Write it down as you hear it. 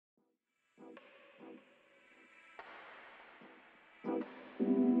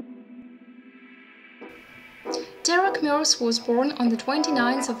Derek Mears was born on the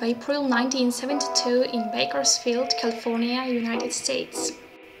 29th of April 1972 in Bakersfield, California, United States.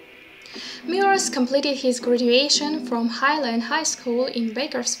 Mears completed his graduation from Highland High School in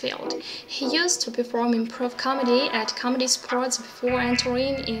Bakersfield. He used to perform improv comedy at Comedy Sports before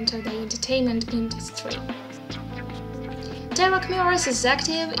entering into the entertainment industry. Derek Mears is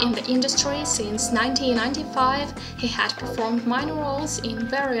active in the industry since 1995. He had performed minor roles in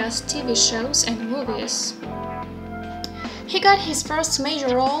various TV shows and movies. He got his first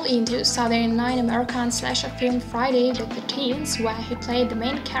major role in 2009 American slasher film Friday the 13th, where he played the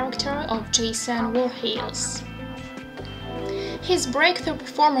main character of Jason Voorhees. His breakthrough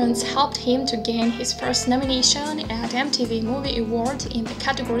performance helped him to gain his first nomination at MTV Movie Award in the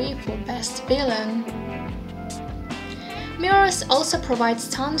category for Best Villain. Mears also provides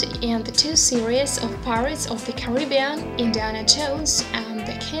stunts in the two series of Pirates of the Caribbean, Indiana Jones and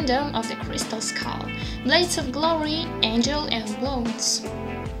the Kingdom of the Crystal Skull, Blades of Glory, Angel and Bones.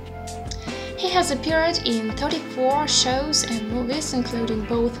 He has appeared in 34 shows and movies, including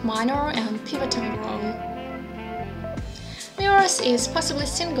both minor and pivotal roles. Mears is possibly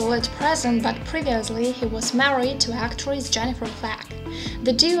single at present, but previously he was married to actress Jennifer Flack.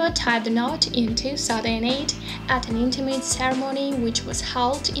 The duo tied the knot in 2008 at an intimate ceremony which was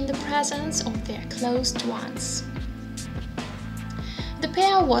held in the presence of their closed ones. The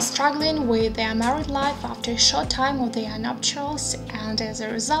pair was struggling with their married life after a short time of their nuptials, and as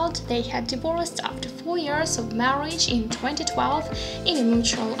a result, they had divorced after 4 years of marriage in 2012 in a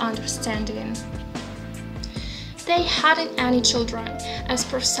mutual understanding. They hadn't any children. As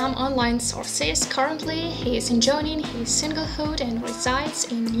per some online sources, currently he is enjoying his singlehood and resides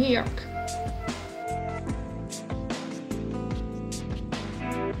in New York.